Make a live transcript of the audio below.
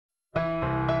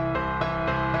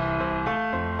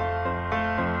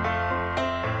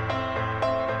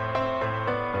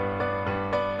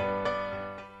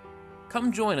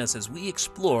Come join us as we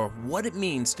explore what it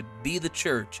means to be the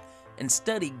church and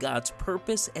study God's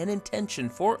purpose and intention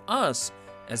for us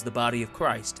as the body of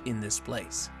Christ in this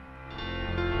place.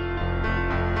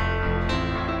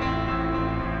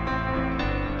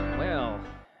 Well,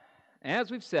 as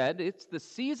we've said, it's the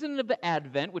season of the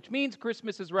Advent, which means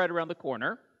Christmas is right around the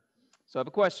corner. So I have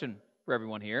a question for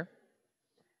everyone here.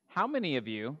 How many of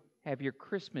you have your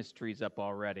Christmas trees up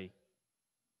already?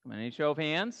 Come on, any show of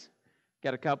hands?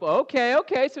 Got a couple. Okay,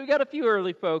 so we got a few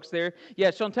early folks there.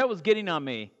 Yeah, Chantel was getting on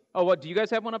me. Oh, what, do you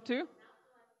guys have one up too?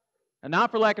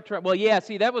 Not for lack of trying. Well, yeah,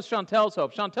 see, that was Chantel's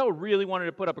hope. Chantel really wanted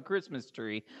to put up a Christmas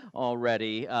tree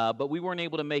already, but we weren't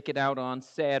able to make it out on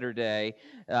Saturday,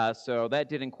 so that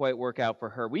didn't quite work out for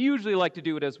her. We usually like to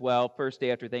do it as well, first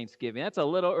day after Thanksgiving. That's a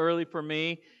little early for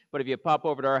me, but if you pop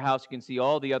over to our house, you can see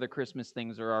all the other Christmas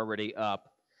things are already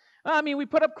up. I mean, we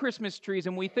put up Christmas trees,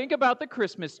 and we think about the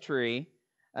Christmas tree.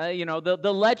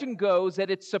 The legend goes that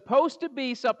it's supposed to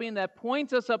be something that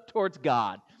points us up towards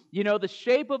God. You know, the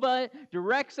shape of it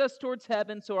directs us towards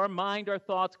heaven, so our mind, our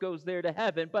thoughts goes there to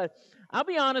heaven. But I'll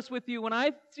be honest with you, when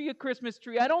I see a Christmas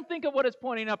tree, I don't think of what it's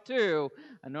pointing up to.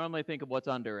 I normally think of what's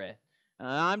under it.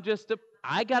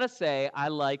 I gotta say, I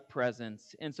like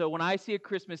presents. And so when I see a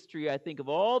Christmas tree, I think of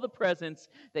all the presents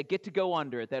that get to go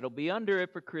under it, that'll be under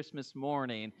it for Christmas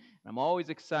morning. And I'm always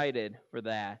excited for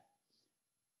that.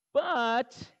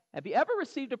 But have you ever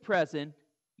received a present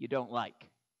you don't like?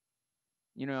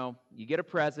 You know, you get a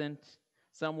present,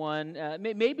 someone,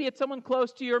 maybe it's someone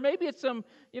close to you, or maybe it's some,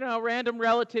 random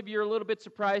relative you're a little bit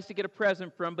surprised to get a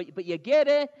present from, but you get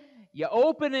it, you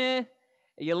open it,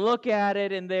 you look at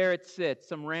it, and there it sits,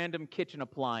 some random kitchen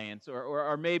appliance,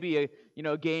 or maybe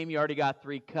a game you already got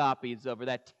 3 copies of, or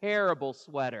that terrible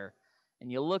sweater, and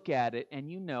you look at it, and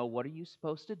what are you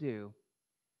supposed to do?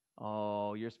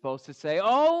 Oh, you're supposed to say,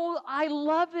 "Oh, I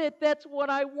love it. That's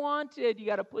what I wanted." You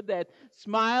got to put that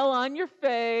smile on your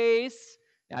face.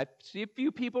 I see a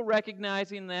few people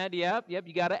recognizing that. Yep,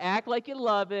 you got to act like you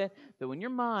love it. Though in your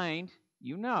mind,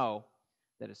 you know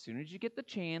that as soon as you get the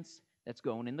chance, that's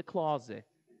going in the closet.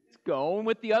 It's going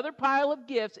with the other pile of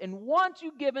gifts. And once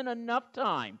you've given enough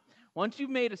time, once you've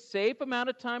made a safe amount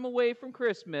of time away from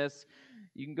Christmas,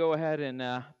 you can go ahead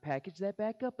and package that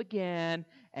back up again,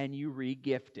 and you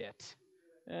re-gift it.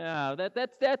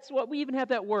 That's what we even have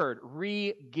that word,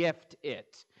 re-gift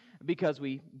it, because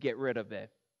we get rid of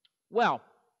it. Well,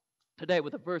 today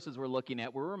with the verses we're looking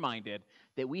at, we're reminded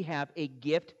that we have a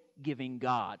gift-giving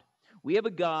God. We have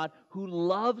a God who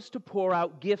loves to pour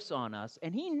out gifts on us,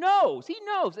 and He knows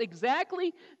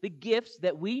exactly the gifts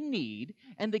that we need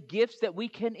and the gifts that we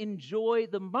can enjoy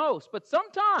the most. But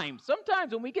sometimes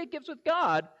when we get gifts with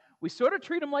God, we sort of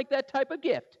treat them like that type of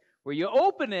gift, where you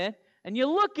open it and you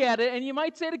look at it and you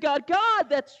might say to God, "God,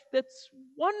 that's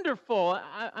wonderful.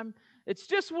 It's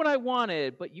just what I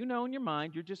wanted." But in your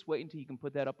mind, you're just waiting until you can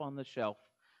put that up on the shelf,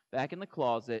 back in the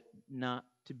closet, not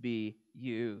to be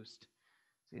used.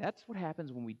 See, that's what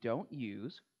happens when we don't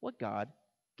use what God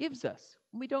gives us,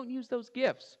 when we don't use those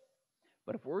gifts.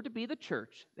 But if we're to be the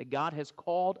church that God has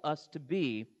called us to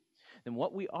be, then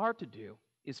what we are to do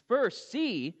is first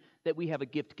see that we have a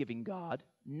gift-giving God,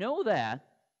 know that,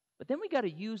 but then we got to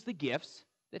use the gifts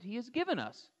that He has given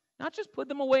us. Not just put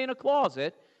them away in a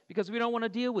closet because we don't want to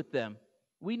deal with them.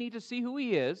 We need to see who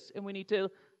He is, and we need to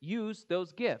use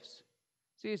those gifts.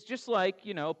 See, it's just like,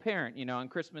 a parent, on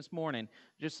Christmas morning,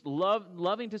 just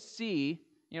loving to see,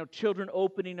 children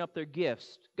opening up their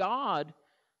gifts. God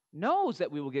knows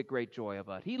that we will get great joy of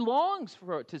it. He longs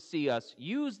to see us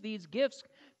use these gifts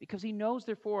because He knows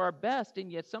they're for our best,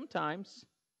 and yet sometimes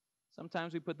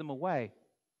we put them away.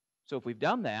 So if we've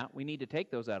done that, we need to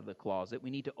take those out of the closet. We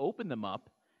need to open them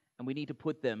up, and we need to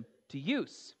put them to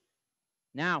use.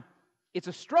 Now, it's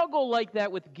a struggle like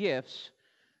that with gifts,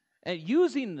 and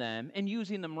using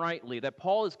them rightly, that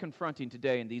Paul is confronting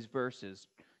today in these verses.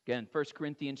 Again, 1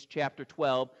 Corinthians chapter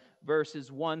 12,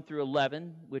 verses 1 through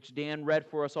 11, which Dan read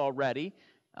for us already.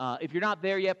 If you're not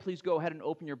there yet, please go ahead and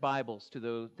open your Bibles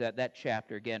to that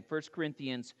chapter. Again, 1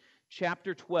 Corinthians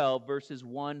chapter 12, verses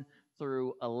 1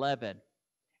 through 11.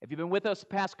 If you've been with us the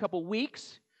past couple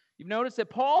weeks, you've noticed that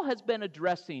Paul has been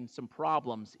addressing some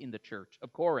problems in the church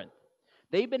of Corinth.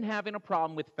 They've been having a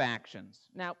problem with factions.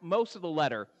 Now, most of the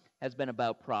letter has been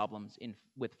about problems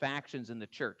with factions in the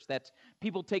church. That's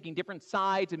people taking different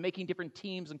sides and making different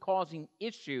teams and causing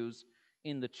issues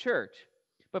in the church.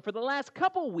 But for the last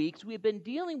couple weeks, we have been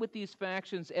dealing with these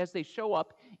factions as they show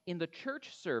up in the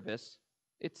church service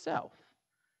itself.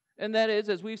 And that is,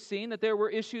 as we've seen, that there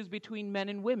were issues between men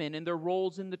and women and their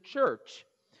roles in the church.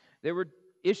 There were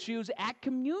issues at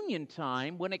communion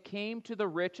time when it came to the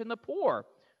rich and the poor.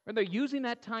 Or they're using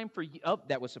that time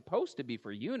that was supposed to be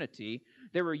for unity.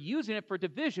 They were using it for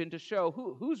division to show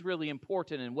who's really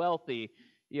important and wealthy,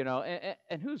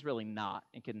 and who's really not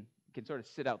and can sort of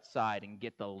sit outside and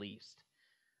get the least.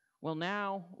 Well,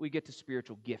 now we get to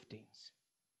spiritual giftings.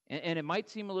 And it might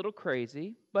seem a little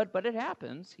crazy, but it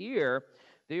happens. Here,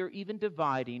 they are even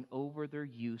dividing over their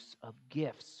use of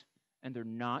gifts, and they're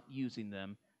not using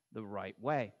them the right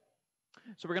way.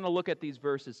 So we're going to look at these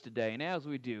verses today, and as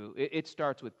we do, it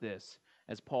starts with this,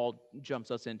 as Paul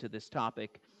jumps us into this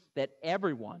topic, that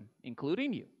everyone,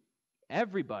 including you,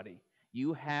 everybody,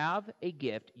 you have a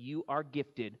gift. You are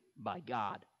gifted by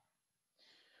God.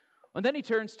 And then he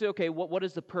turns to, okay, what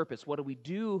is the purpose? What do we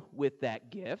do with that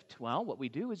gift? Well, what we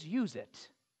do is use it.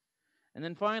 And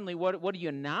then finally, what do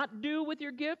you not do with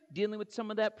your gift? Dealing with some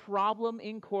of that problem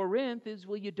in Corinth is,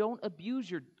 well, you don't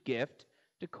abuse your gift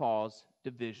to cause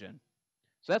division.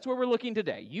 So that's where we're looking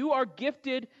today. You are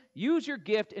gifted, use your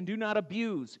gift, and do not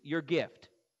abuse your gift.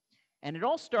 And it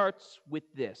all starts with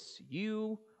this.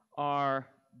 You are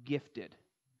gifted.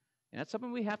 And that's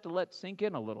something we have to let sink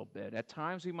in a little bit. At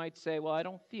times we might say, well, I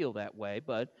don't feel that way.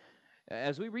 But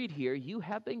as we read here, you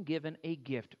have been given a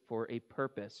gift for a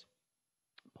purpose.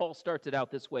 Paul starts it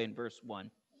out this way in verse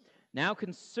 1. Now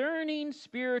concerning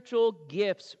spiritual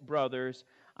gifts, brothers,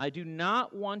 I do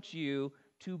not want you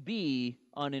to be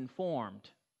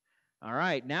uninformed. All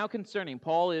right, now concerning,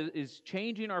 Paul is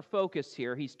changing our focus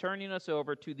here. He's turning us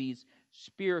over to these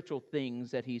spiritual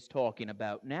things that he's talking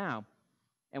about now.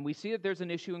 And we see that there's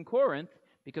an issue in Corinth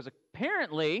because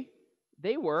apparently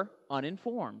they were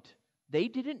uninformed. They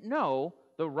didn't know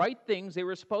the right things they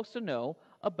were supposed to know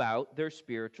about their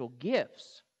spiritual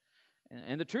gifts.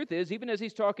 And the truth is, even as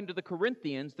he's talking to the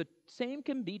Corinthians, the same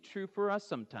can be true for us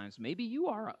sometimes. Maybe you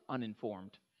are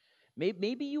uninformed.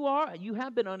 Maybe you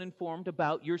have been uninformed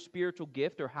about your spiritual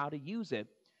gift or how to use it.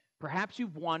 Perhaps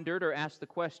you've wondered or asked the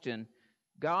question,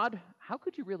 God, how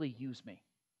could you really use me?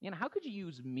 How could you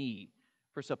use me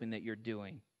for something that you're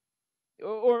doing?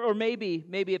 Or maybe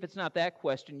if it's not that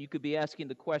question, you could be asking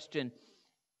the question,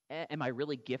 am I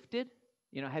really gifted?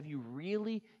 Have you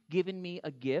really given me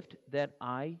a gift that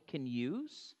I can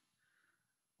use?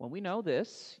 Well, we know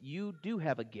this. You do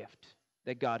have a gift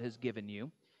that God has given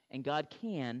you, and God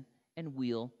can and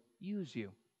will use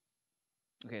you.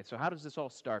 Okay, so how does this all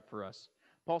start for us?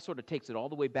 Paul sort of takes it all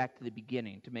the way back to the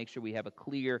beginning to make sure we have a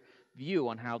clear view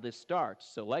on how this starts.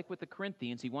 So like with the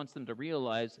Corinthians, he wants them to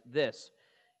realize this.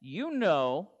 You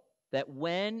know that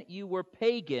when you were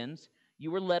pagans,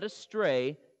 you were led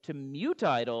astray to mute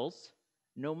idols,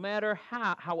 no matter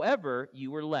however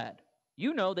you were led.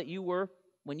 You know that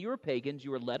when you were pagans,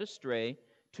 you were led astray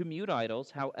to mute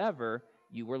idols, however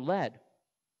you were led.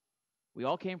 We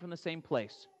all came from the same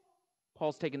place.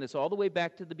 Paul's taking this all the way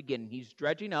back to the beginning. He's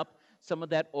dredging up some of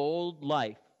that old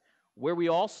life, where we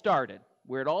all started,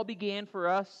 where it all began for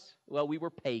us. Well, we were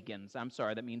pagans. I'm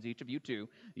sorry, that means each of you too.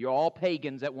 You're all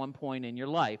pagans at one point in your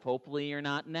life. Hopefully you're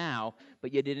not now,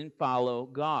 but you didn't follow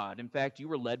God. In fact, you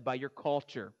were led by your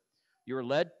culture. You were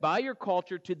led by your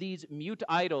culture to these mute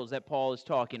idols that Paul is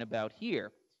talking about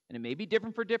here. And it may be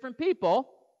different for different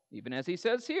people, even as he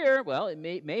says here. Well, it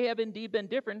may have indeed been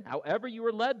different. However you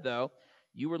were led, though,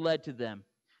 you were led to them.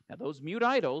 Now, those mute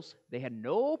idols, they had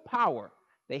no power.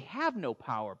 They have no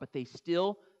power, but they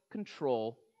still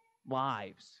control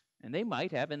lives. And they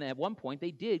might have, and at one point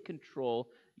they did control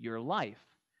your life.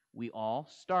 We all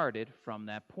started from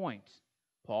that point.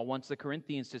 Paul wants the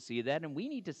Corinthians to see that, and we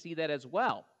need to see that as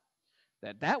well.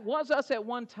 That was us at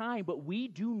one time, but we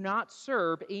do not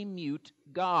serve a mute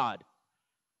God.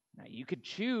 Now, you could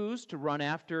choose to run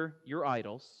after your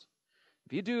idols.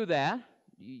 If you do that,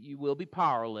 you will be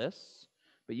powerless.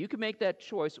 But you can make that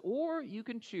choice, or you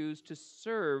can choose to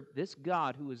serve this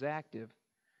God who is active,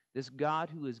 this God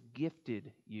who has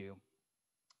gifted you.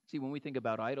 See, when we think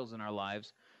about idols in our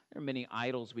lives, there are many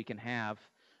idols we can have.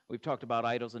 We've talked about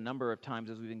idols a number of times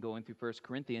as we've been going through 1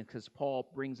 Corinthians because Paul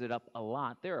brings it up a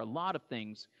lot. There are a lot of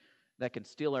things that can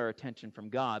steal our attention from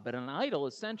God, but an idol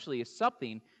essentially is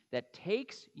something that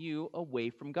takes you away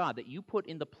from God, that you put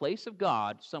in the place of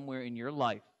God somewhere in your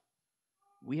life.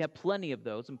 We have plenty of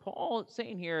those, and Paul is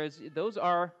saying here is those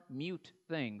are mute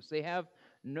things. They have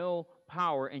no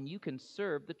power, and you can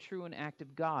serve the true and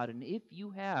active God. And if you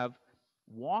have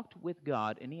walked with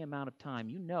God any amount of time,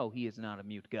 you know He is not a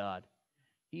mute God.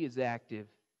 He is active,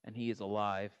 and He is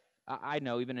alive. I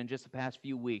know even in just the past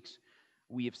few weeks,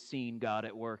 we have seen God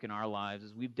at work in our lives.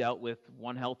 As we've dealt with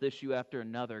one health issue after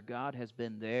another, God has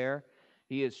been there.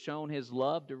 He has shown His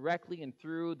love directly and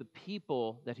through the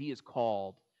people that He has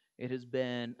called. It has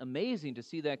been amazing to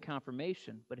see that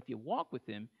confirmation. But if you walk with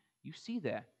Him, you see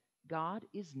that God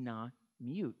is not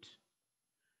mute.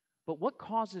 But what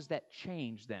causes that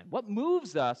change then? What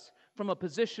moves us from a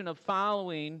position of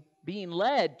following, being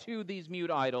led to these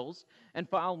mute idols and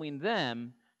following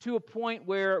them to a point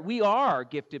where we are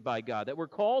gifted by God, that we're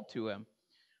called to Him?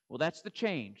 Well, that's the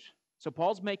change. So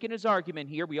Paul's making his argument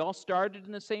here. We all started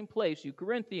in the same place, you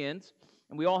Corinthians,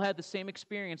 and we all had the same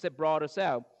experience that brought us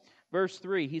out. Verse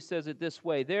 3, he says it this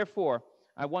way, "Therefore,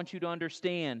 I want you to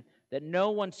understand that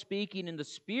no one speaking in the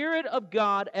Spirit of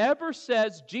God ever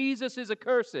says Jesus is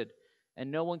accursed,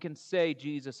 and no one can say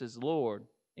Jesus is Lord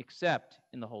except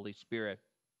in the Holy Spirit."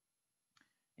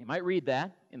 You might read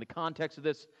that in the context of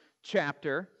this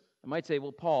chapter. I might say,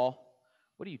 well, Paul,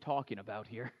 what are you talking about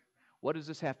here? What does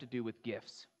this have to do with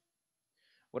gifts?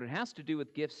 What it has to do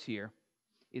with gifts here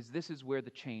is this is where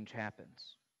the change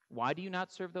happens. Why do you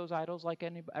not serve those idols like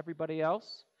everybody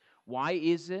else? Why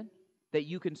is it that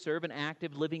you can serve an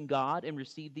active, living God and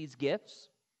receive these gifts?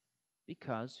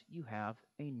 Because you have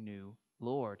a new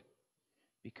Lord.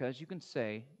 Because you can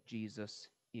say Jesus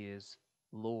is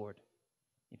Lord.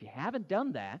 If you haven't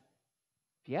done that,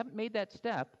 if you haven't made that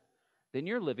step, then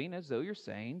you're living as though you're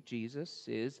saying Jesus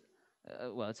is,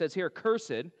 it says here,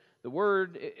 cursed. The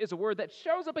word is a word that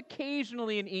shows up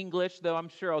occasionally in English, though I'm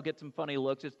sure I'll get some funny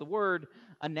looks. It's the word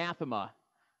anathema.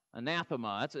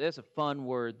 Anathema, that's a fun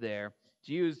word there. It's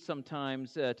used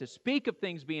sometimes to speak of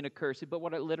things being accursed, but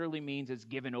what it literally means is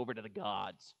given over to the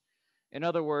gods. In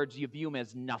other words, you view them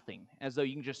as nothing, as though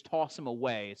you can just toss them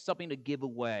away. It's something to give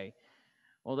away.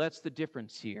 Well, that's the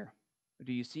difference here.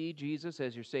 Do you see Jesus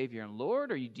as your Savior and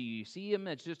Lord, or do you see Him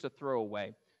as just a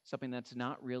throwaway, something that's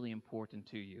not really important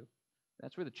to you?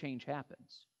 That's where the change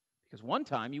happens. Because one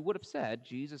time you would have said,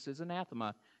 Jesus is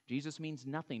anathema. Jesus means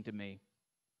nothing to me.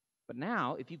 But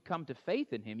now, if you come to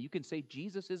faith in Him, you can say,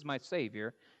 Jesus is my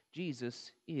Savior.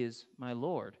 Jesus is my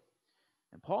Lord.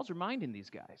 And Paul's reminding these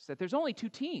guys that there's only two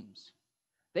teams.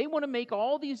 They want to make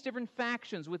all these different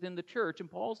factions within the church,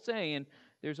 and Paul's saying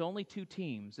there's only two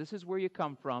teams. This is where you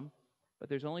come from, but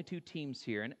there's only two teams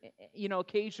here. And,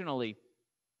 occasionally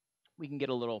we can get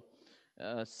a little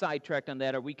sidetracked on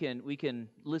that, or we can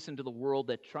listen to the world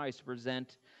that tries to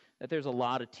present that there's a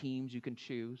lot of teams you can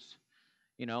choose.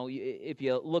 If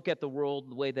you look at the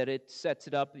world the way that it sets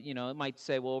it up, it might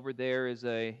say, well, over there is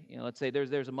let's say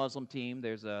there's a Muslim team,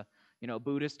 there's a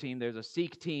Buddhist team, there's a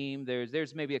Sikh team,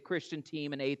 there's maybe a Christian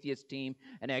team, an atheist team,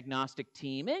 an agnostic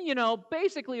team, and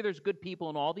basically there's good people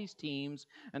in all these teams,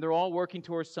 and they're all working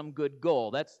towards some good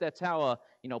goal. That's how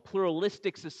a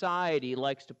pluralistic society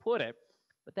likes to put it,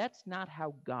 but that's not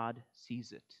how God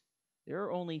sees it. There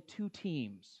are only two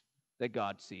teams that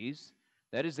God sees.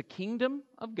 That is the kingdom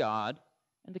of God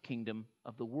and the kingdom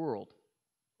of the world.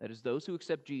 That is those who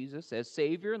accept Jesus as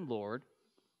Savior and Lord,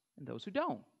 and those who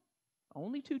don't.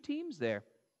 Only two teams there.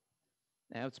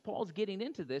 Now, as Paul's getting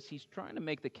into this, he's trying to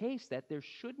make the case that there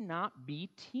should not be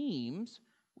teams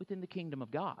within the kingdom of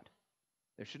God.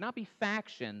 There should not be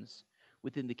factions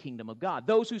within the kingdom of God.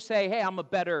 Those who say, hey, I'm a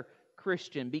better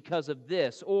Christian because of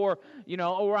this, or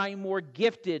I'm more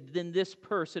gifted than this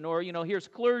person, or here's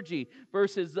clergy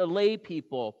versus the lay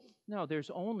people. No,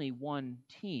 there's only one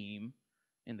team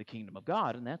in the kingdom of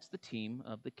God, and that's the team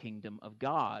of the kingdom of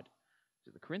God.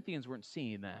 So the Corinthians weren't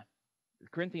seeing that. The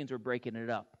Corinthians were breaking it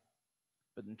up.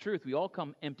 But in truth, we all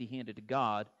come empty-handed to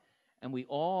God, and we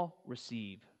all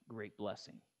receive great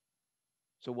blessing.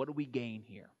 So what do we gain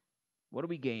here? What do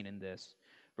we gain in this?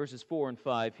 Verses 4 and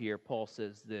 5 here, Paul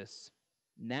says this,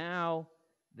 "Now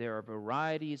there are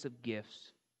varieties of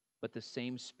gifts, but the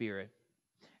same Spirit.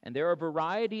 And there are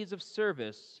varieties of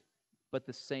service, but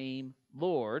the same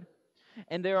Lord.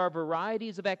 And there are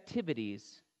varieties of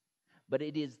activities, but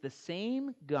it is the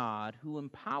same God who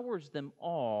empowers them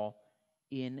all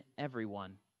in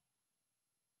everyone."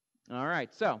 All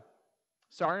right, so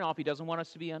starting off, he doesn't want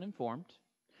us to be uninformed.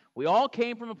 We all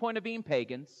came from a point of being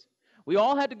pagans. We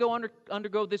all had to go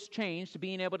undergo this change to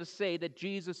being able to say that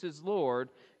Jesus is Lord.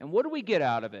 And what do we get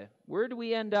out of it? Where do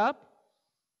we end up?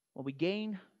 Well, we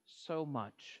gain so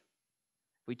much.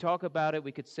 If we talk about it,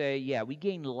 we could say, we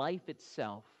gain life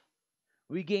itself.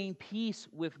 We gain peace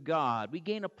with God. We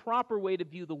gain a proper way to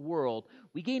view the world.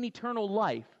 We gain eternal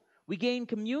life. We gain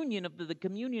communion of the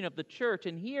communion of the church.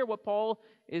 And here what Paul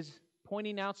is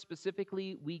pointing out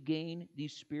specifically, we gain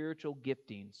these spiritual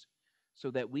giftings so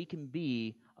that we can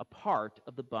be a part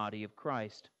of the body of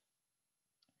Christ.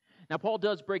 Now, Paul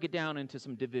does break it down into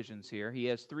some divisions here. He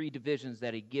has 3 divisions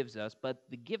that he gives us, but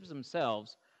the gifts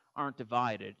themselves aren't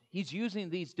divided. He's using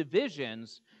these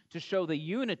divisions to show the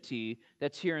unity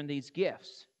that's here in these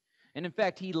gifts. And in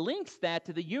fact, he links that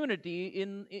to the unity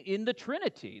in the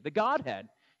Trinity, the Godhead.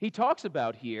 He talks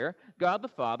about here God the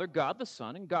Father, God the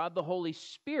Son, and God the Holy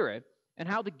Spirit and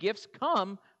how the gifts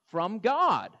come from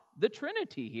God, the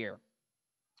Trinity here.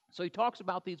 So he talks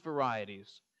about these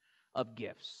varieties of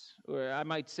gifts, or I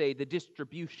might say the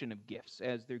distribution of gifts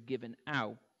as they're given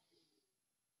out.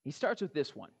 He starts with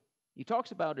this one. He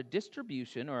talks about a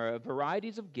distribution or a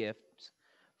varieties of gifts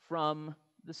from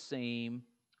the same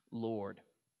Lord.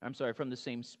 From the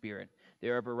same Spirit.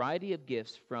 There are a variety of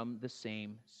gifts from the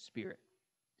same Spirit.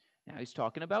 Now he's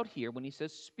talking about here, when he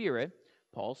says Spirit,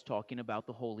 Paul's talking about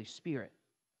the Holy Spirit.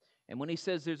 And when he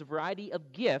says there's a variety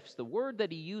of gifts, the word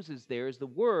that he uses there is the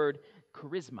word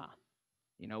charisma.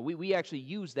 You know, we actually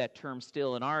use that term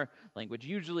still in our language,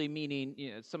 usually meaning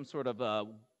some sort of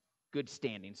good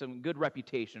standing, some good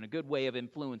reputation, a good way of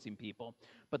influencing people.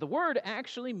 But the word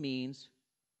actually means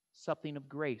something of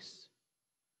grace.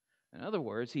 In other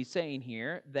words, he's saying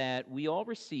here that we all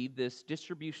receive this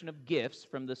distribution of gifts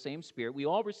from the same Spirit. We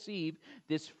all receive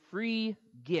this free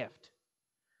gift.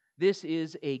 This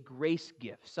is a grace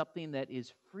gift, something that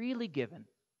is freely given.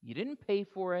 You didn't pay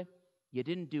for it. You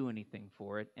didn't do anything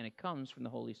for it, and it comes from the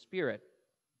Holy Spirit.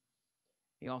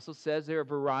 He also says there are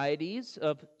varieties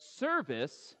of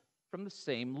service from the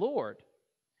same Lord.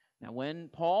 Now, when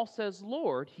Paul says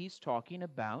Lord, he's talking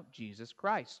about Jesus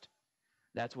Christ.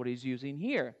 That's what he's using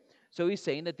here. So he's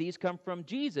saying that these come from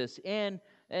Jesus, and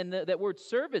that word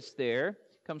service there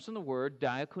comes from the word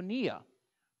diakonia,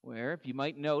 where, if you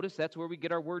might notice, that's where we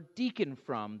get our word deacon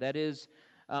from. That is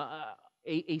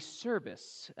a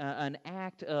service, an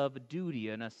act of duty,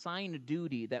 an assigned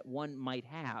duty that one might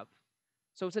have.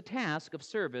 So it's a task of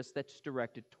service that's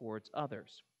directed towards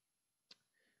others.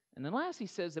 And then last, he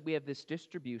says that we have this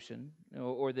distribution,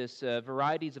 or this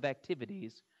varieties of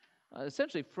activities,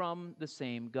 essentially from the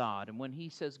same God. And when he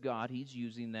says God, he's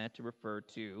using that to refer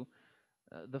to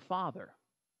the Father.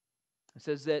 It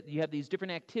says that you have these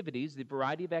different activities, the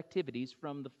variety of activities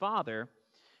from the Father,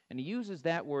 and he uses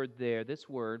that word there, this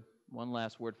word, one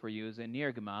last word for you, is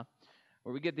energema,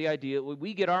 where we get the idea,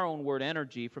 we get our own word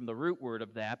energy from the root word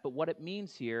of that, but what it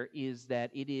means here is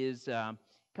that it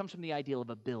comes from the ideal of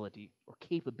ability or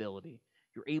capability.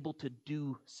 You're able to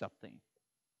do something.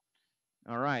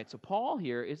 All right, so Paul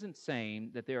here isn't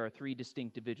saying that there are three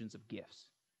distinct divisions of gifts,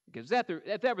 because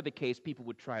if that were the case, people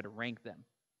would try to rank them.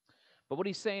 But what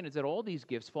he's saying is that all these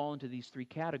gifts fall into these three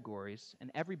categories,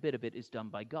 and every bit of it is done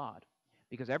by God.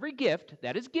 Because every gift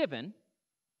that is given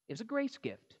is a grace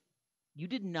gift. You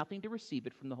did nothing to receive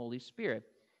it from the Holy Spirit.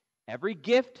 Every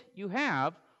gift you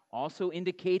have also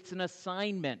indicates an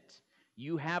assignment.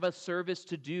 You have a service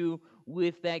to do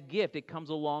with that gift. It comes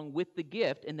along with the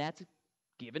gift, and that's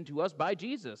given to us by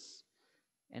Jesus.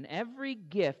 And every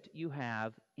gift you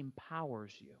have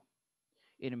empowers you.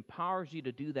 It empowers you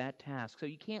to do that task. So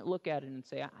you can't look at it and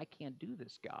say, I can't do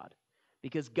this, God.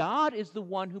 Because God is the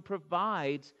one who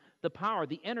provides the power,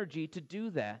 the energy to do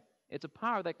that. It's a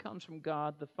power that comes from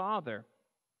God the Father.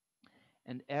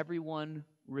 And everyone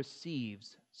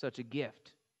receives such a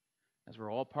gift. As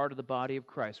we're all part of the body of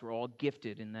Christ, we're all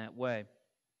gifted in that way.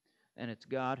 And it's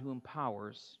God who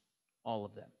empowers all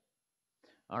of them.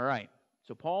 All right,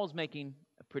 so Paul's making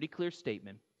a pretty clear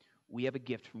statement. We have a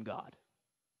gift from God.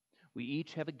 We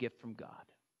each have a gift from God.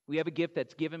 We have a gift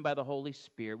that's given by the Holy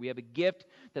Spirit. We have a gift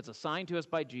that's assigned to us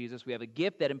by Jesus. We have a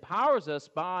gift that empowers us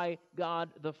by God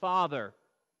the Father.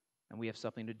 And we have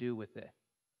something to do with it.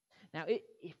 Now,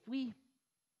 if we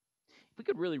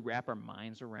could really wrap our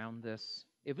minds around this,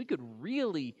 if we could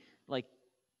really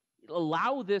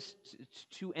allow this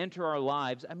to enter our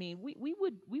lives, I mean, we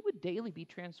would daily be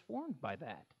transformed by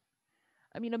that.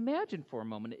 I mean, imagine for a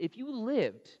moment if you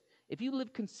lived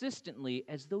consistently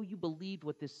as though you believed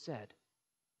what this said.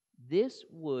 This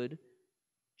would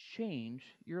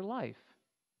change your life.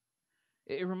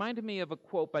 It reminded me of a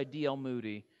quote by D.L.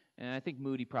 Moody, and I think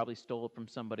Moody probably stole it from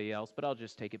somebody else, but I'll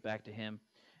just take it back to him,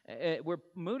 where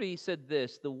Moody said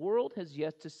this: "The world has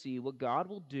yet to see what God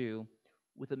will do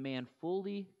with a man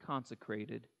fully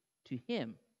consecrated to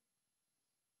Him."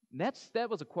 That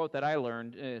was a quote that I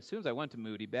learned as soon as I went to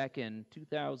Moody back in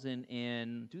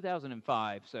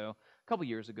 2005, so a couple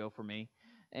years ago for me.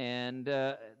 And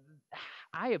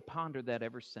I have pondered that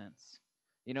ever since.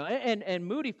 You know, and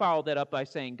Moody followed that up by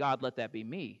saying, "God, let that be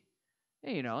me."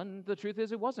 You know, and the truth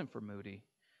is it wasn't for Moody.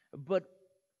 But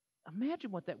imagine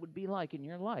what that would be like in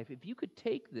your life if you could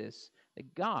take this,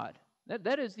 that God,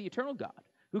 that is the eternal God,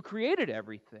 who created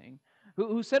everything,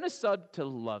 who sent His Son to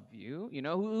love you, you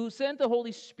know, who sent the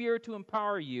Holy Spirit to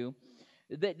empower you,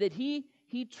 that He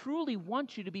truly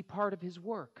wants you to be part of His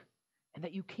work, and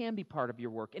that you can be part of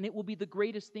your work, and it will be the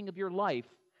greatest thing of your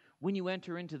life when you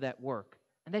enter into that work,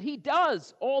 and that He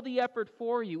does all the effort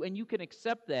for you, and you can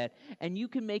accept that, and you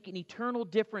can make an eternal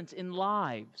difference in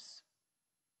lives.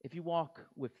 if you walk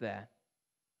with that,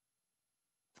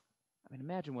 I mean,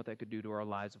 imagine what that could do to our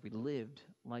lives if we lived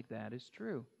like that is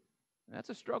true. And that's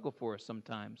a struggle for us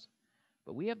sometimes.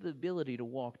 But we have the ability to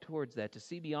walk towards that, to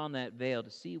see beyond that veil,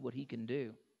 to see what He can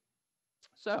do.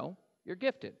 So, you're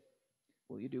gifted.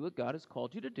 Will you do what God has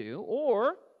called you to do?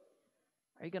 Or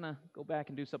are you going to go back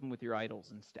and do something with your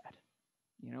idols instead?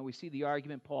 You know, we see the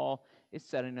argument Paul is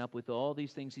setting up with all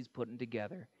these things he's putting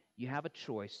together. You have a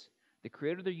choice. The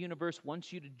creator of the universe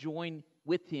wants you to join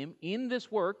with him in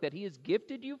this work that he has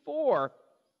gifted you for.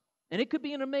 And it could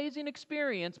be an amazing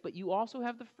experience, but you also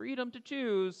have the freedom to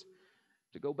choose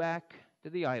to go back to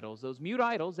the idols, those mute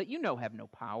idols that you know have no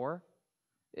power,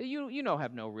 you know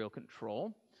have no real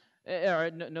control, or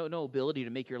no ability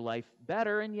to make your life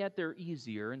better, and yet they're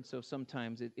easier, and so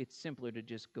sometimes it's simpler to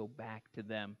just go back to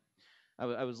them.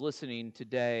 I was listening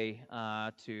today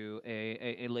to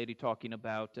a lady talking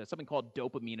about something called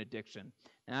dopamine addiction.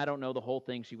 And I don't know the whole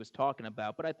thing she was talking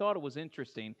about, but I thought it was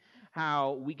interesting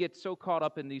how we get so caught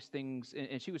up in these things.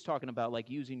 And she was talking about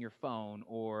like using your phone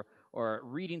or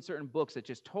reading certain books that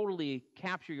just totally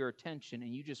capture your attention,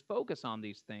 and you just focus on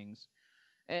these things.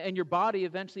 And your body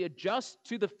eventually adjusts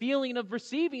to the feeling of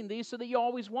receiving these so that you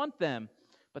always want them.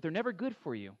 But they're never good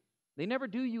for you. They never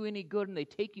do you any good, and they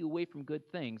take you away from good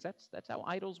things. That's how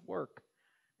idols work.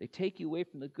 They take you away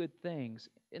from the good things.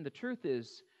 And the truth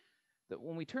is that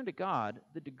when we turn to God,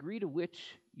 the degree to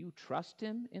which you trust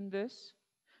Him in this,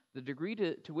 the degree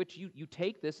to which you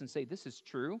take this and say, this is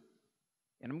true,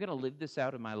 and I'm going to live this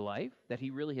out in my life, that He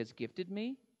really has gifted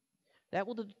me, that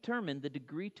will determine the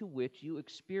degree to which you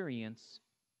experience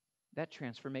that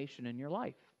transformation in your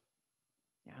life.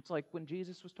 Yeah, it's like when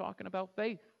Jesus was talking about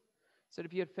faith. He said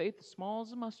if you had faith as small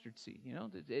as a mustard seed,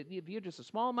 if you had just a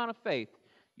small amount of faith,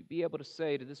 you'd be able to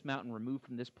say to this mountain, remove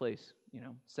from this place,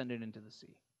 send it into the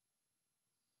sea.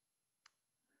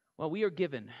 Well, we are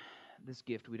given this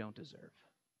gift we don't deserve,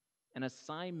 an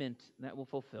assignment that will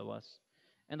fulfill us,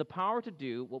 and the power to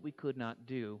do what we could not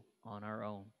do on our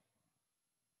own.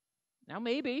 Now,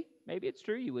 maybe it's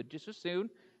true you would just as soon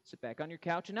sit back on your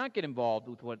couch and not get involved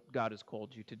with what God has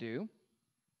called you to do.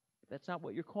 But that's not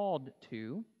what you're called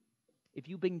to. If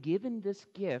you've been given this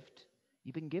gift,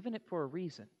 you've been given it for a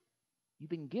reason.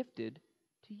 You've been gifted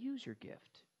to use your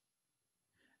gift.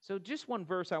 So just one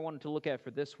verse I wanted to look at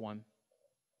for this one,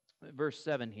 verse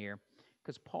 7 here,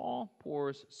 because Paul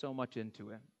pours so much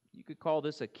into it. You could call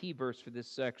this a key verse for this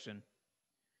section,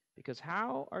 because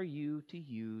how are you to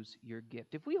use your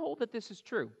gift? If we hold that this is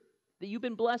true, that you've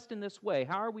been blessed in this way,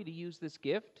 how are we to use this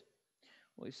gift?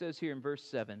 Well, he says here in verse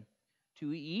 7,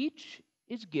 to each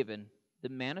is given the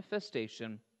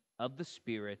manifestation of the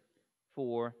Spirit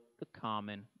for the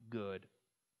common good.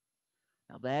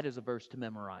 Now that is a verse to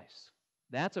memorize.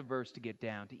 That's a verse to get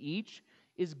down. To each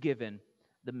is given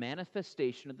the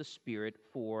manifestation of the Spirit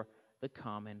for the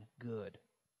common good.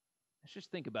 Let's just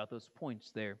think about those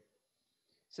points there. It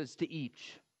says to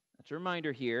each. That's a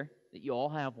reminder here that you all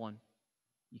have one.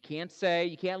 You can't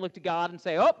look to God and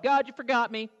say, oh, God, you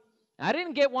forgot me. I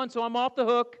didn't get one, so I'm off the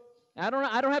hook. I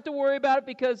don't have to worry about it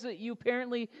because you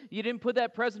didn't put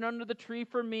that present under the tree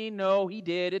for me. No, He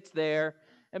did. It's there.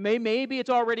 And maybe it's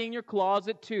already in your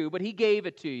closet too, but He gave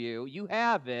it to you. You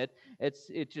have it. It's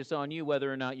just on you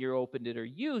whether or not you opened it or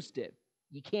used it.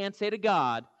 You can't say to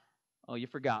God, oh, you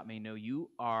forgot me. No, you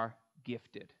are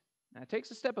gifted. Now, it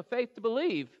takes a step of faith to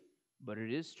believe, but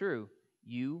it is true.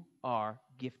 You are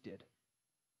gifted.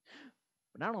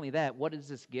 But not only that, what is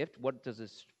this gift?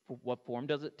 What form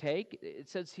does it take? It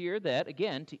says here that,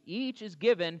 again, to each is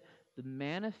given the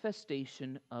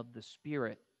manifestation of the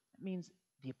Spirit. That means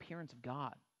the appearance of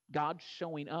God. God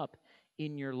showing up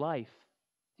in your life.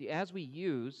 See, as we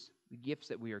use the gifts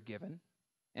that we are given,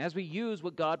 as we use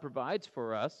what God provides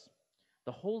for us,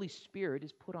 the Holy Spirit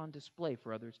is put on display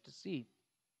for others to see.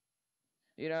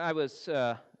 I was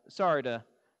sorry to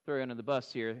throw you under the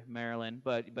bus here, Marilyn,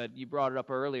 but you brought it up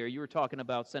earlier. You were talking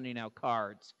about sending out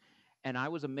cards. And I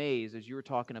was amazed as you were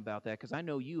talking about that, because I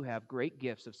know you have great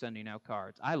gifts of sending out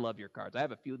cards. I love your cards. I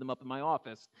have a few of them up in my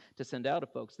office to send out to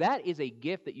folks. That is a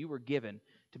gift that you were given,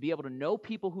 to be able to know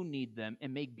people who need them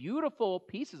and make beautiful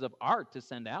pieces of art to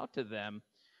send out to them.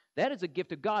 That is a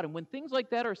gift of God. And when things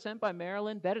like that are sent by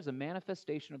Marilyn, that is a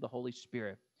manifestation of the Holy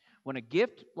Spirit. When a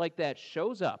gift like that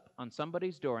shows up on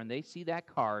somebody's door and they see that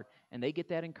card and they get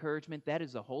that encouragement, that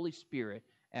is the Holy Spirit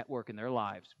at work in their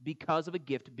lives because of a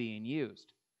gift being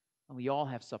used. And we all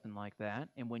have something like that,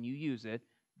 and when you use it,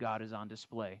 God is on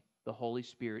display. The Holy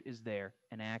Spirit is there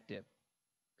and active.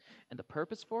 And the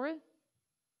purpose for it?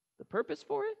 The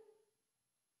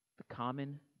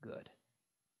common good.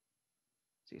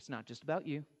 See, it's not just about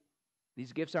you.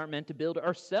 These gifts aren't meant to build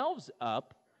ourselves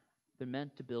up, They're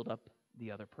meant to build up the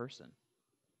other person.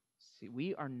 See,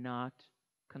 we are not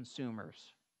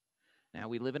consumers. Now,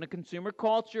 we live in a consumer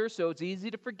culture, so it's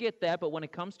easy to forget that, but when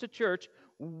it comes to church,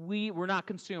 we're not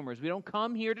consumers. We don't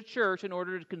come here to church in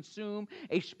order to consume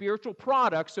a spiritual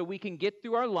product so we can get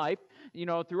through our life,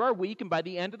 through our week, and by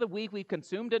the end of the week, we've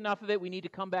consumed enough of it, we need to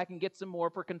come back and get some more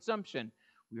for consumption.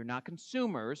 We are not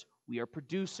consumers, we are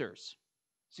producers.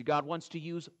 See, God wants to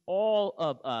use all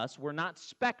of us. We're not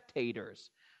spectators.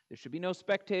 There should be no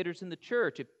spectators in the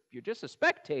church. If you're just a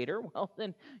spectator, well,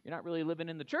 then you're not really living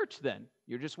in the church then.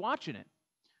 You're just watching it.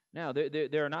 Now,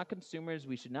 there are not consumers.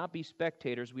 We should not be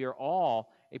spectators. We are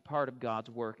all a part of God's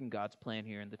work and God's plan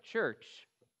here in the church.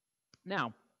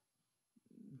 Now,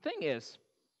 the thing is,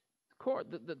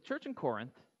 the church in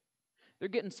Corinth, they're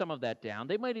getting some of that down.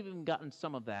 They might have even gotten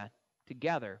some of that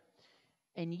together.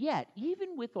 And yet,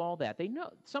 even with all that,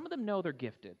 some of them know they're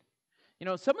gifted.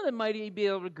 Some of them might be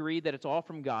able to agree that it's all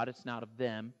from God, it's not of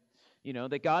them.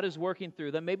 That God is working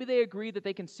through them. Maybe they agree that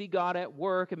they can see God at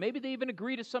work, and maybe they even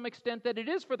agree to some extent that it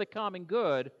is for the common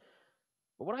good.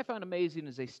 But what I find amazing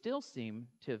is they still seem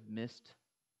to have missed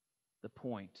the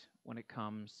point when it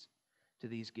comes to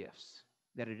these gifts,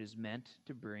 that it is meant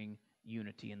to bring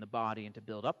unity in the body and to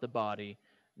build up the body,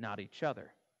 not each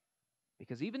other.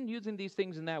 Because even using these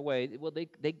things in that way, well,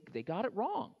 they got it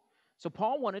wrong. So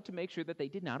Paul wanted to make sure that they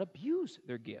did not abuse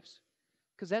their gifts,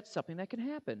 because that's something that can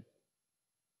happen.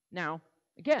 Now,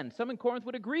 again, some in Corinth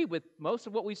would agree with most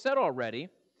of what we said already,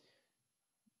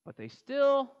 but they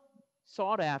still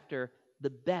sought after the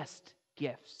best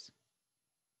gifts.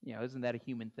 Isn't that a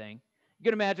human thing? You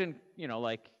can imagine,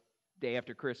 like day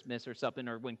after Christmas or something,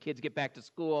 or when kids get back to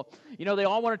school, they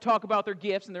all want to talk about their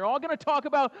gifts, and they're all going to talk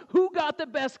about who got the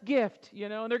best gift,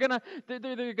 and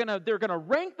they're gonna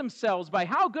rank themselves by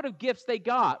how good of gifts they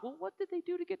got. Well, what did they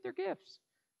do to get their gifts?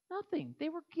 Nothing. They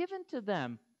were given to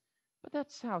them. But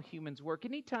that's how humans work.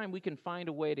 Anytime we can find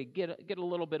a way to get a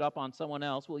little bit up on someone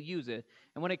else, we'll use it.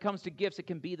 And when it comes to gifts, it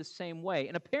can be the same way.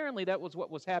 And apparently that was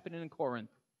what was happening in Corinth.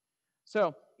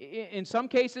 So in some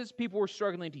cases, people were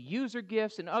struggling to use their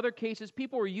gifts. In other cases,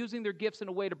 people were using their gifts in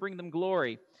a way to bring them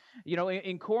glory.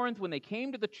 In Corinth, when they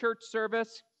came to the church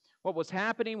service, what was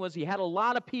happening was you had a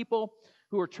lot of people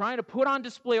who were trying to put on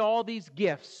display all these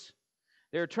gifts.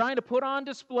 They're trying to put on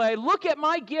display, look at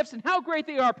my gifts and how great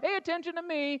they are. Pay attention to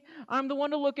me. I'm the one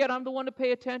to look at. I'm the one to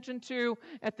pay attention to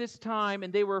at this time.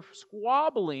 And they were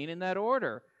squabbling in that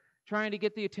order, trying to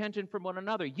get the attention from one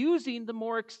another, using the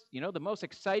most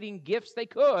exciting gifts they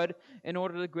could in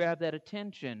order to grab that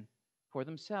attention for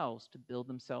themselves, to build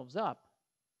themselves up.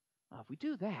 If we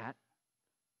do that,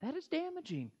 that is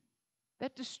damaging.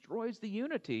 That destroys the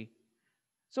unity.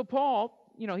 So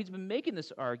Paul, he's been making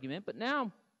this argument, but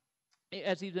now,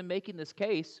 as he's been making this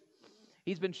case,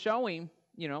 he's been showing,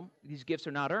 these gifts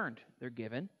are not earned. They're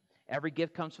given. Every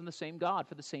gift comes from the same God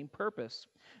for the same purpose.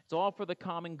 It's all for the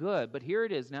common good. But here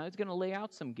it is. Now he's going to lay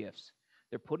out some gifts.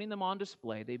 They're putting them on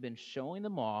display. They've been showing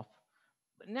them off.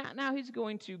 But now he's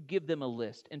going to give them a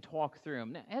list and talk through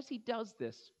them. Now, as he does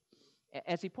this,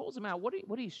 as he pulls them out,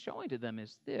 what he's showing to them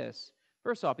is this.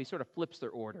 First off, he sort of flips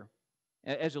their order.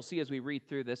 As you'll see as we read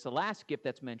through this, the last gift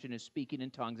that's mentioned is speaking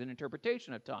in tongues and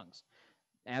interpretation of tongues.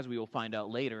 As we will find out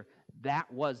later,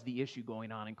 that was the issue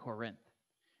going on in Corinth.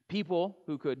 People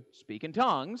who could speak in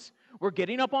tongues were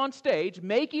getting up on stage,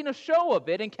 making a show of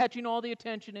it, and catching all the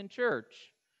attention in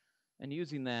church, and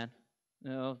using that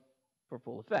for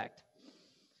full effect.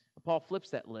 Paul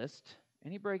flips that list,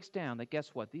 and he breaks down that,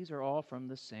 guess what? These are all from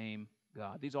the same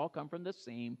God. These all come from the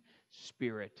same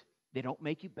Spirit. They don't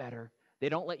make you better. They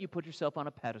don't let you put yourself on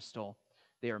a pedestal.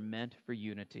 They are meant for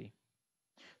unity.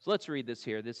 So let's read this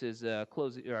here. This is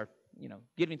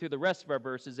getting through the rest of our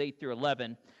verses 8 through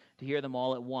 11 to hear them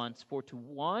all at once. For to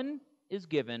one is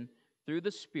given through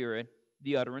the Spirit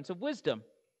the utterance of wisdom,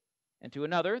 and to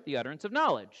another the utterance of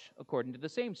knowledge, according to the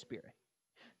same Spirit.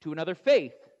 To another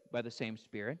faith by the same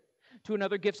Spirit. To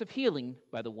another gifts of healing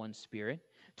by the one Spirit.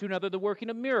 To another the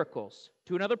working of miracles.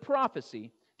 To another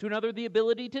prophecy. To another the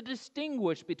ability to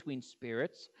distinguish between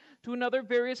spirits. To another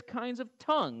various kinds of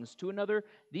tongues. To another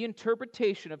the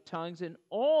interpretation of tongues. And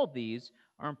all these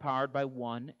are empowered by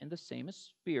one and the same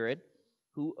Spirit,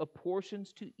 who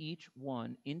apportions to each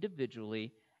one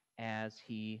individually as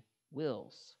he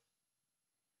wills.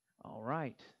 All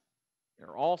right. There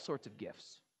are all sorts of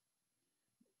gifts.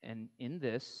 And in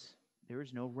this, there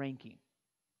is no ranking.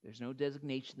 There's no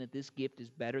designation that this gift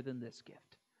is better than this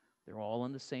gift. They're all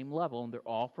on the same level, and they're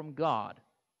all from God.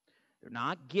 They're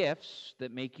not gifts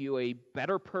that make you a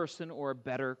better person or a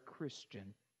better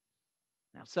Christian.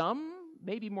 Now, some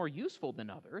may be more useful than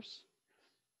others,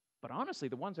 But honestly,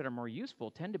 the ones that are more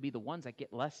useful tend to be the ones that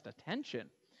get less attention.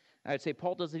 I'd say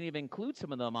Paul doesn't even include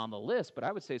some of them on the list, but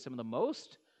I would say some of the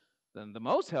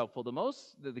most helpful,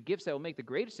 the gifts that will make the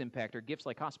greatest impact are gifts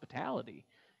like hospitality,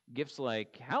 gifts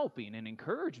like helping and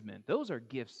encouragement. Those are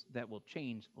gifts that will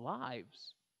change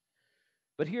lives.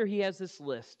 But here he has this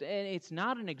list, and it's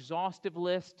not an exhaustive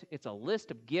list. It's a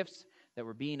list of gifts that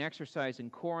were being exercised in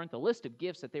Corinth, a list of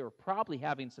gifts that they were probably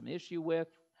having some issue with.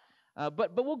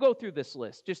 But we'll go through this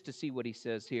list just to see what he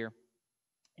says here.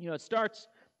 It starts,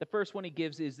 the first one he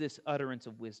gives is this utterance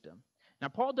of wisdom. Now,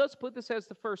 Paul does put this as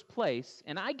the first place,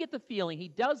 and I get the feeling he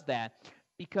does that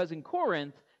because in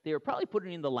Corinth, they were probably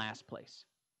putting it in the last place.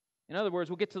 In other words,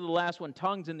 we'll get to the last one,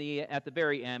 tongues at the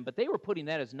very end, but they were putting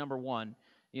that as number one.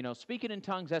 Speaking in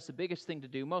tongues, that's the biggest thing to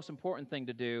do, most important thing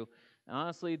to do. And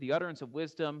honestly, the utterance of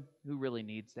wisdom, who really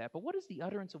needs that? But what is the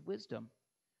utterance of wisdom?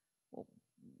 Well,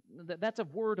 that's a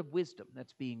word of wisdom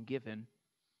that's being given.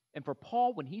 And for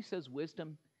Paul, when he says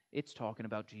wisdom, it's talking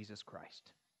about Jesus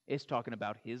Christ. It's talking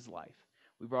about his life.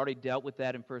 We've already dealt with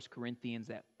that in 1 Corinthians,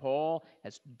 that Paul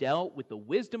has dealt with the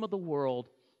wisdom of the world,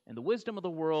 and the wisdom of the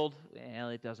world,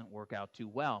 it doesn't work out too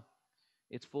well.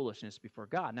 It's foolishness before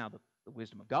God. Now, the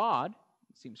wisdom of God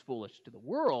seems foolish to the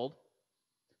world,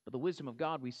 but the wisdom of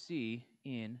God we see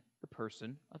in the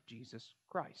person of Jesus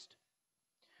Christ.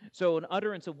 So an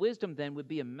utterance of wisdom then would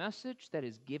be a message that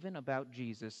is given about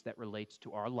Jesus that relates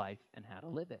to our life and how to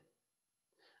live it.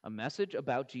 A message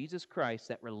about Jesus Christ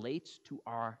that relates to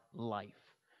our life.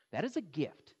 That is a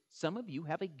gift. Some of you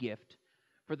have a gift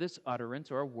for this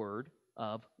utterance or a word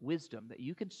of wisdom, that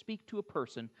you can speak to a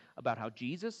person about how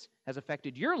Jesus has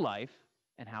affected your life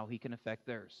and how he can affect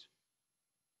theirs.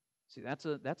 See, that's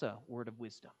a word of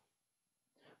wisdom.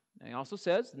 And he also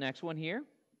says, the next one here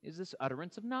is this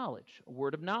utterance of knowledge, a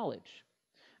word of knowledge.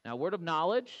 Now, word of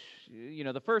knowledge,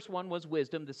 the first one was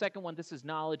wisdom. The second one, this is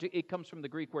knowledge. It comes from the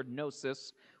Greek word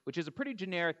gnosis, which is a pretty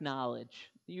generic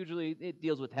knowledge. Usually it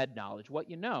deals with head knowledge, what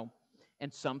you know.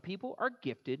 And some people are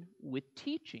gifted with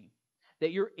teaching,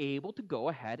 that you're able to go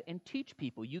ahead and teach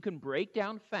people. You can break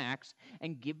down facts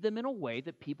and give them in a way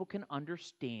that people can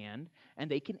understand and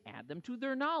they can add them to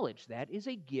their knowledge. That is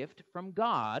a gift from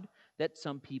God that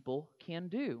some people can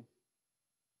do.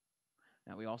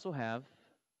 Now, we also have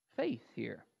faith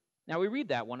here. Now, we read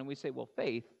that one and we say, well,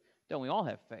 faith, don't we all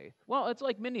have faith? Well, it's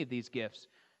like many of these gifts.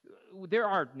 There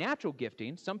are natural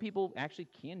giftings. Some people actually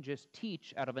can just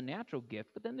teach out of a natural gift,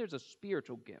 but then there's a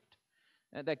spiritual gift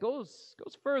that goes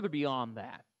further beyond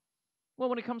that. Well,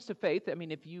 when it comes to faith,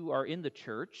 if you are in the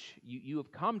church, you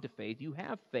have come to faith, you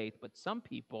have faith, but some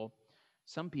people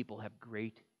have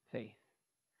great faith.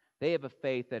 They have a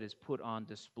faith that is put on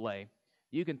display.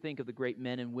 You can think of the great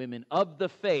men and women of the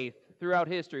faith throughout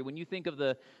history. When you think of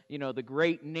the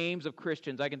great names of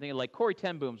Christians, I can think of like Corrie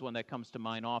ten Boom's one that comes to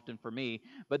mind often for me.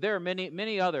 But there are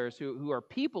many others who are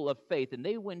people of faith, and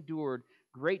they endured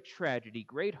great tragedy,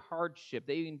 great hardship.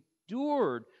 They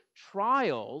endured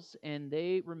trials, and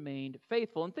they remained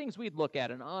faithful. And things we'd look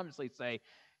at and honestly say,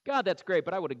 God, that's great,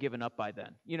 but I would have given up by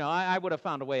then. I would have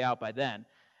found a way out by then.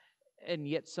 And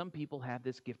yet some people have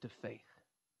this gift of faith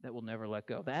that will never let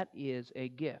go. That is a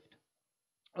gift.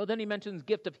 Oh, then he mentions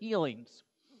gift of healings.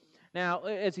 Now,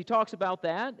 as he talks about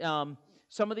that,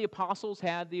 some of the apostles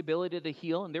had the ability to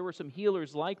heal, and there were some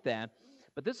healers like that.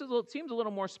 But seems a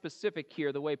little more specific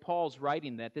here, the way Paul's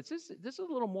writing that. This is a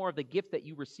little more of the gift that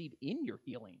you receive in your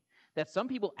healing. That some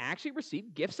people actually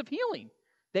receive gifts of healing,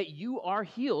 that you are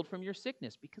healed from your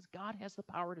sickness, because God has the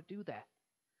power to do that.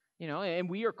 And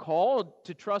we are called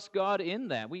to trust God in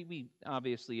that. We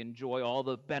obviously enjoy all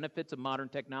the benefits of modern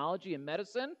technology and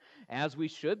medicine, as we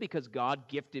should, because God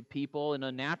gifted people in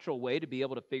a natural way to be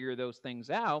able to figure those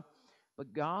things out.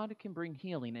 But God can bring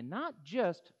healing, and not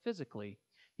just physically.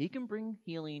 He can bring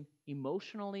healing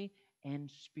emotionally and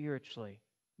spiritually.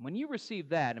 When you receive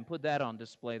that and put that on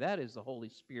display, that is the Holy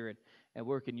Spirit at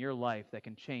work in your life that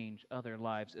can change other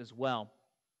lives as well.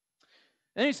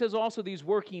 Then he says also these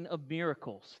working of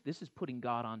miracles. This is putting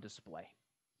God on display.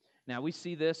 Now we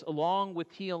see this along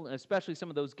with healing, especially some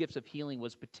of those gifts of healing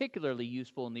was particularly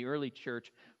useful in the early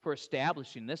church for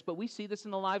establishing this, but we see this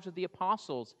in the lives of the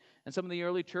apostles and some of the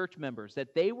early church members,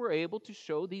 that they were able to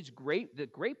show the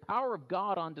great power of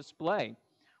God on display.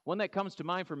 One that comes to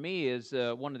mind for me is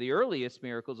one of the earliest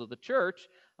miracles of the church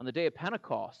on the day of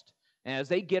Pentecost. And as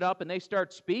they get up and they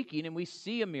start speaking, and we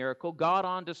see a miracle, God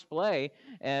on display,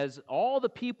 as all the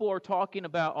people are talking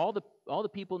about, all the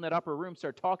people in that upper room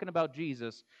start talking about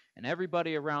Jesus, and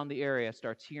everybody around the area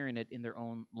starts hearing it in their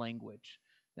own language.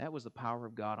 That was the power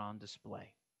of God on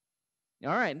display.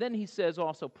 All right, and then he says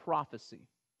also prophecy.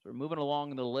 So we're moving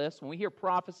along in the list. When we hear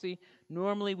prophecy,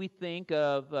 normally we think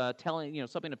of telling,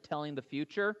 something of telling the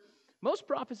future. Most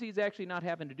prophecies actually not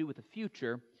having to do with the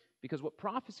future, because what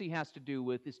prophecy has to do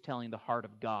with is telling the heart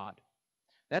of God.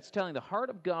 That's telling the heart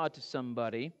of God to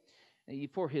somebody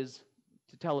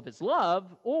to tell of his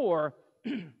love, or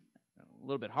a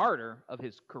little bit harder, of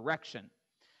his correction.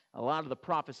 A lot of the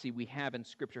prophecy we have in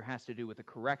Scripture has to do with the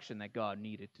correction that God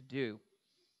needed to do.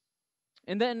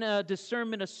 And then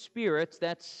discernment of spirits,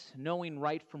 that's knowing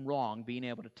right from wrong, being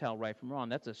able to tell right from wrong.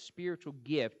 That's a spiritual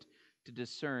gift to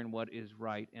discern what is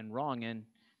right and wrong. And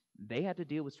they had to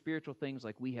deal with spiritual things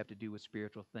like we have to do with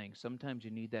spiritual things. Sometimes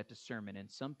you need that discernment, and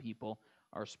some people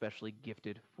are especially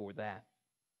gifted for that.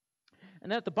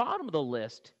 And at the bottom of the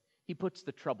list, he puts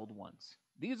the troubled ones.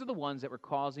 These are the ones that were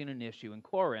causing an issue in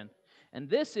Corinth. And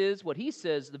this is what he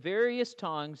says, the various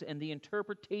tongues and the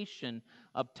interpretation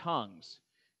of tongues.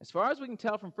 As far as we can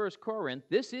tell from 1 Corinth,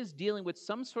 this is dealing with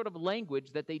some sort of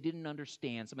language that they didn't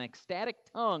understand, some ecstatic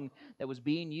tongue that was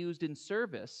being used in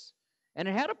service. And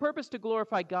it had a purpose to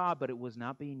glorify God, but it was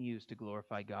not being used to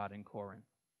glorify God in Corinth.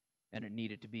 And it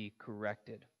needed to be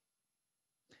corrected.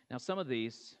 Now, some of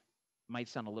these might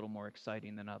sound a little more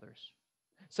exciting than others.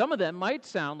 Some of them might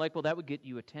sound like, well, that would get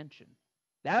you attention.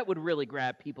 That would really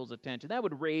grab people's attention. That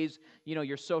would raise,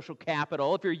 your social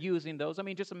capital if you're using those. I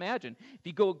mean, just imagine if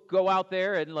you go out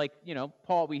there and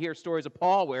Paul, we hear stories of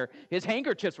Paul where his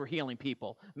handkerchiefs were healing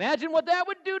people. Imagine what that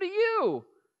would do to you.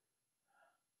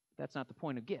 That's not the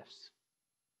point of gifts.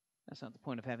 That's not the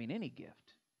point of having any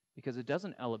gift, because it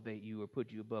doesn't elevate you or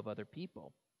put you above other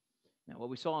people. Now, what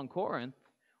we saw in Corinth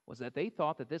was that they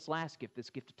thought that this last gift, this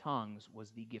gift of tongues,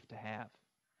 was the gift to have.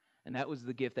 And that was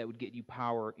the gift that would get you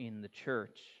power in the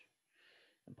church.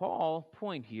 And Paul's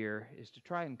point here is to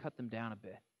try and cut them down a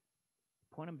bit.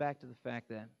 Point them back to the fact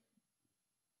that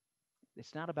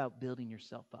it's not about building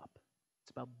yourself up. It's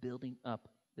about building up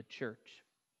the church.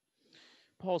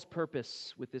 Paul's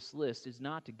purpose with this list is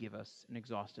not to give us an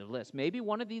exhaustive list. Maybe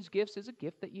one of these gifts is a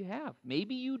gift that you have.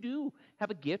 Maybe you do have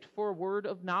a gift for a word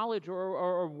of knowledge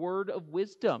or a word of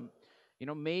wisdom.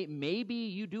 Maybe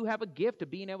you do have a gift of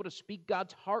being able to speak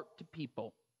God's heart to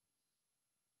people.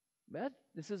 But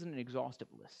this isn't an exhaustive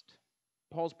list.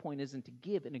 Paul's point isn't to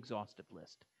give an exhaustive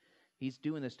list. He's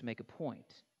doing this to make a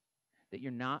point that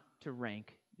you're not to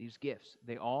rank these gifts.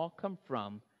 They all come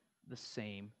from the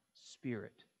same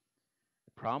Spirit.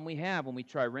 The problem we have when we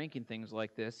try ranking things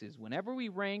like this is whenever we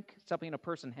rank something a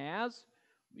person has,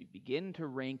 we begin to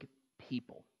rank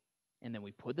people, and then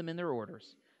we put them in their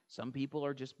orders. Some people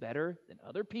are just better than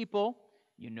other people.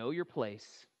 You know your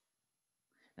place.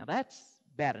 Now that's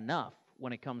bad enough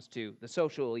when it comes to the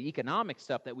social economic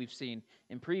stuff that we've seen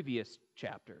in previous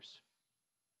chapters.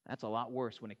 That's a lot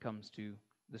worse when it comes to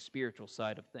the spiritual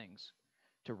side of things,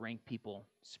 to rank people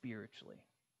spiritually.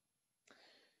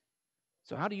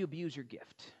 So how do you abuse your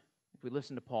gift? If we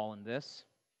listen to Paul in this,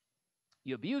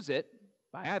 you abuse it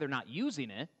by either not using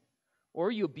it, or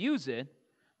you abuse it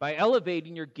by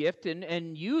elevating your gift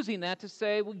and using that to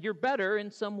say, well, you're better in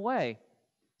some way.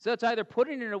 So it's either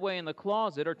putting it away in the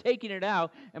closet or taking it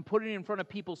out and putting it in front of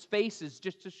people's faces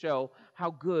just to show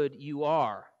how good you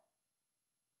are.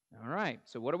 All right,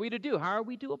 so what are we to do? How are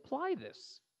we to apply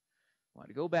this? Well,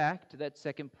 to go back to that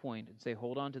second point and say,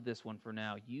 hold on to this one for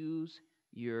now. Use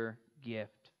your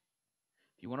gift.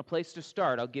 If you want a place to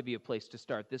start, I'll give you a place to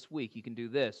start. This week, you can do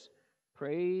this.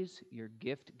 Praise your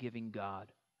gift-giving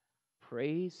God.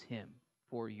 Praise Him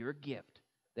for your gift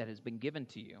that has been given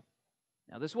to you.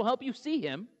 Now, this will help you see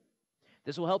Him.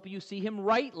 This will help you see Him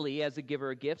rightly as a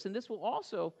giver of gifts, and this will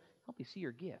also help you see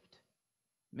your gift.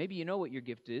 Maybe you know what your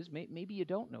gift is. Maybe you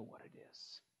don't know what it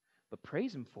is. But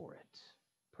praise Him for it.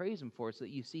 Praise Him for it so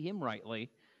that you see Him rightly,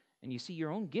 and you see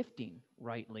your own gifting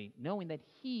rightly, knowing that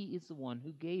He is the one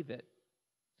who gave it.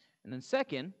 And then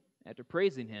second, after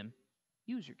praising Him,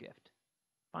 use your gift.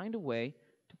 Find a way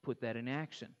to put that in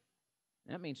action.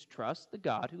 That means trust the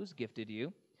God who has gifted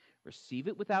you, receive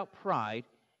it without pride,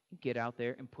 and get out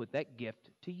there and put that gift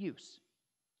to use.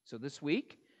 So this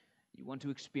week, you want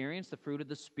to experience the fruit of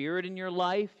the Spirit in your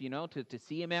life, to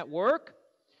see Him at work,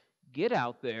 get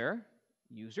out there,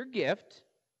 use your gift,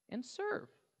 and serve.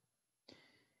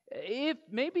 If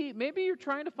maybe you're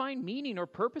trying to find meaning or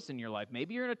purpose in your life.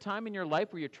 Maybe you're in a time in your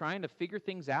life where you're trying to figure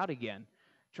things out again,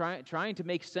 trying to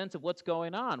make sense of what's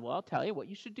going on. Well, I'll tell you what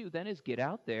you should do then is get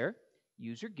out there,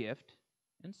 use your gift,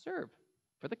 and serve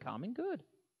for the common good.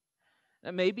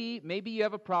 And maybe you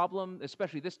have a problem,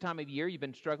 especially this time of year, you've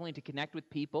been struggling to connect with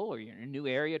people, or you're in a new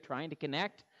area trying to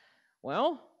connect.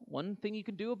 Well, one thing you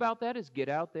can do about that is get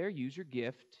out there, use your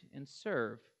gift, and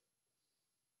serve.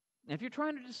 And if you're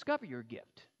trying to discover your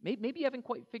gift, maybe you haven't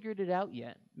quite figured it out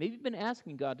yet, maybe you've been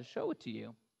asking God to show it to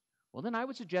you, well, then I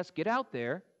would suggest get out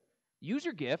there, use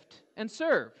your gift, and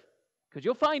serve. Because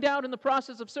you'll find out in the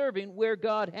process of serving where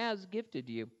God has gifted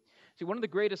you. See, one of the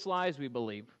greatest lies we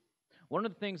believe, one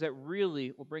of the things that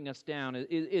really will bring us down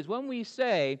is when we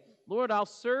say, Lord, I'll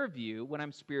serve you when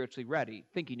I'm spiritually ready,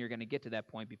 thinking you're going to get to that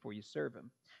point before you serve him,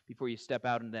 before you step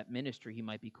out into that ministry he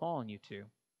might be calling you to.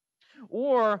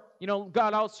 Or,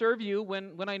 God, I'll serve you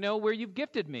when I know where you've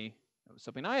gifted me. That was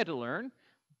something I had to learn.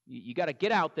 You got to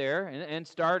get out there and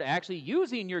start actually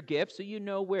using your gift so you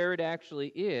know where it actually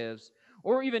is.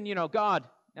 Or even, God,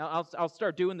 I'll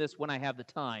start doing this when I have the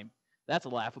time. That's a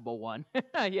laughable one.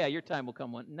 Yeah, your time will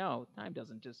come. No, time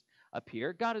doesn't just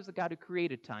appear. God is the God who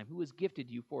created time, who has gifted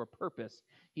you for a purpose.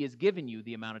 He has given you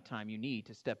the amount of time you need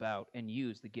to step out and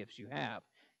use the gifts you have.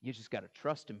 You just got to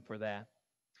trust him for that.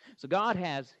 So God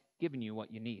has given you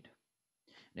what you need.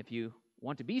 And if you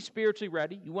want to be spiritually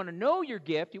ready, you want to know your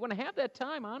gift, you want to have that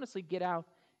time, honestly, get out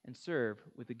and serve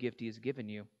with the gift he has given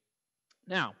you.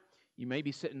 Now, you may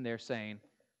be sitting there saying,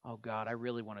 oh, God, I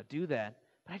really want to do that,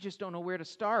 but I just don't know where to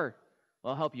start.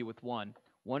 Well, I'll help you with one.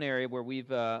 One area where we've,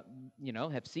 have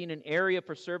seen an area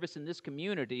for service in this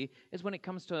community is when it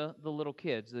comes to the little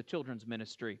kids, the children's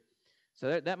ministry.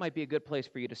 So that might be a good place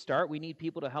for you to start. We need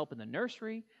people to help in the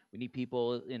nursery. We need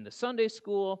people in the Sunday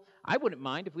school. I wouldn't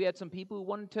mind if we had some people who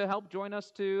wanted to help join us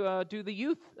to do the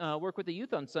youth, work with the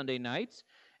youth on Sunday nights.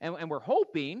 And we're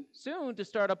hoping soon to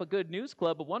start up a good news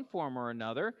club of one form or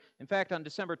another. In fact, on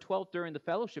December 12th during the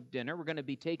fellowship dinner, we're going to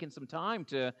be taking some time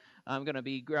I'm going to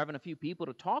be grabbing a few people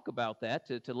to talk about that,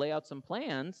 to lay out some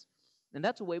plans. And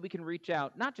that's a way we can reach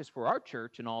out, not just for our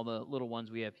church and all the little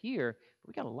ones we have here, but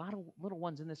we got a lot of little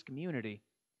ones in this community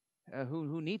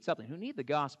who need something, who need the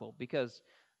gospel. Because,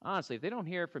 honestly, if they don't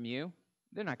hear it from you,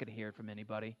 they're not going to hear it from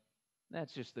anybody.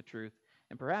 That's just the truth.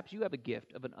 And perhaps you have a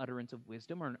gift of an utterance of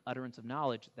wisdom or an utterance of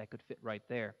knowledge that could fit right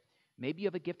there. Maybe you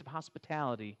have a gift of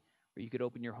hospitality where you could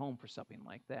open your home for something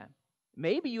like that.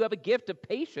 Maybe you have a gift of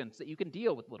patience that you can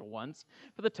deal with little ones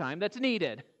for the time that's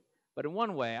needed. But in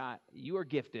one way, you are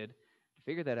gifted.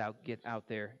 Figure that out, get out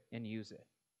there, and use it.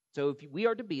 So if we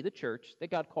are to be the church that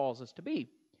God calls us to be,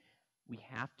 we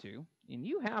have to, and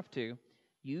you have to,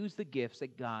 use the gifts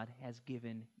that God has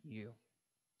given you.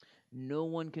 No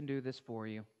one can do this for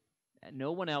you.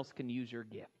 No one else can use your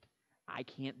gift. I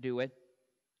can't do it.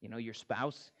 Your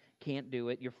spouse can't do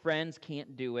it. Your friends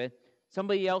can't do it.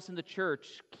 Somebody else in the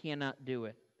church cannot do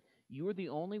it. You are the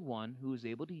only one who is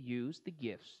able to use the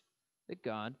gifts that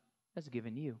God has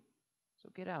given you. So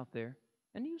get out there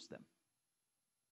and use them.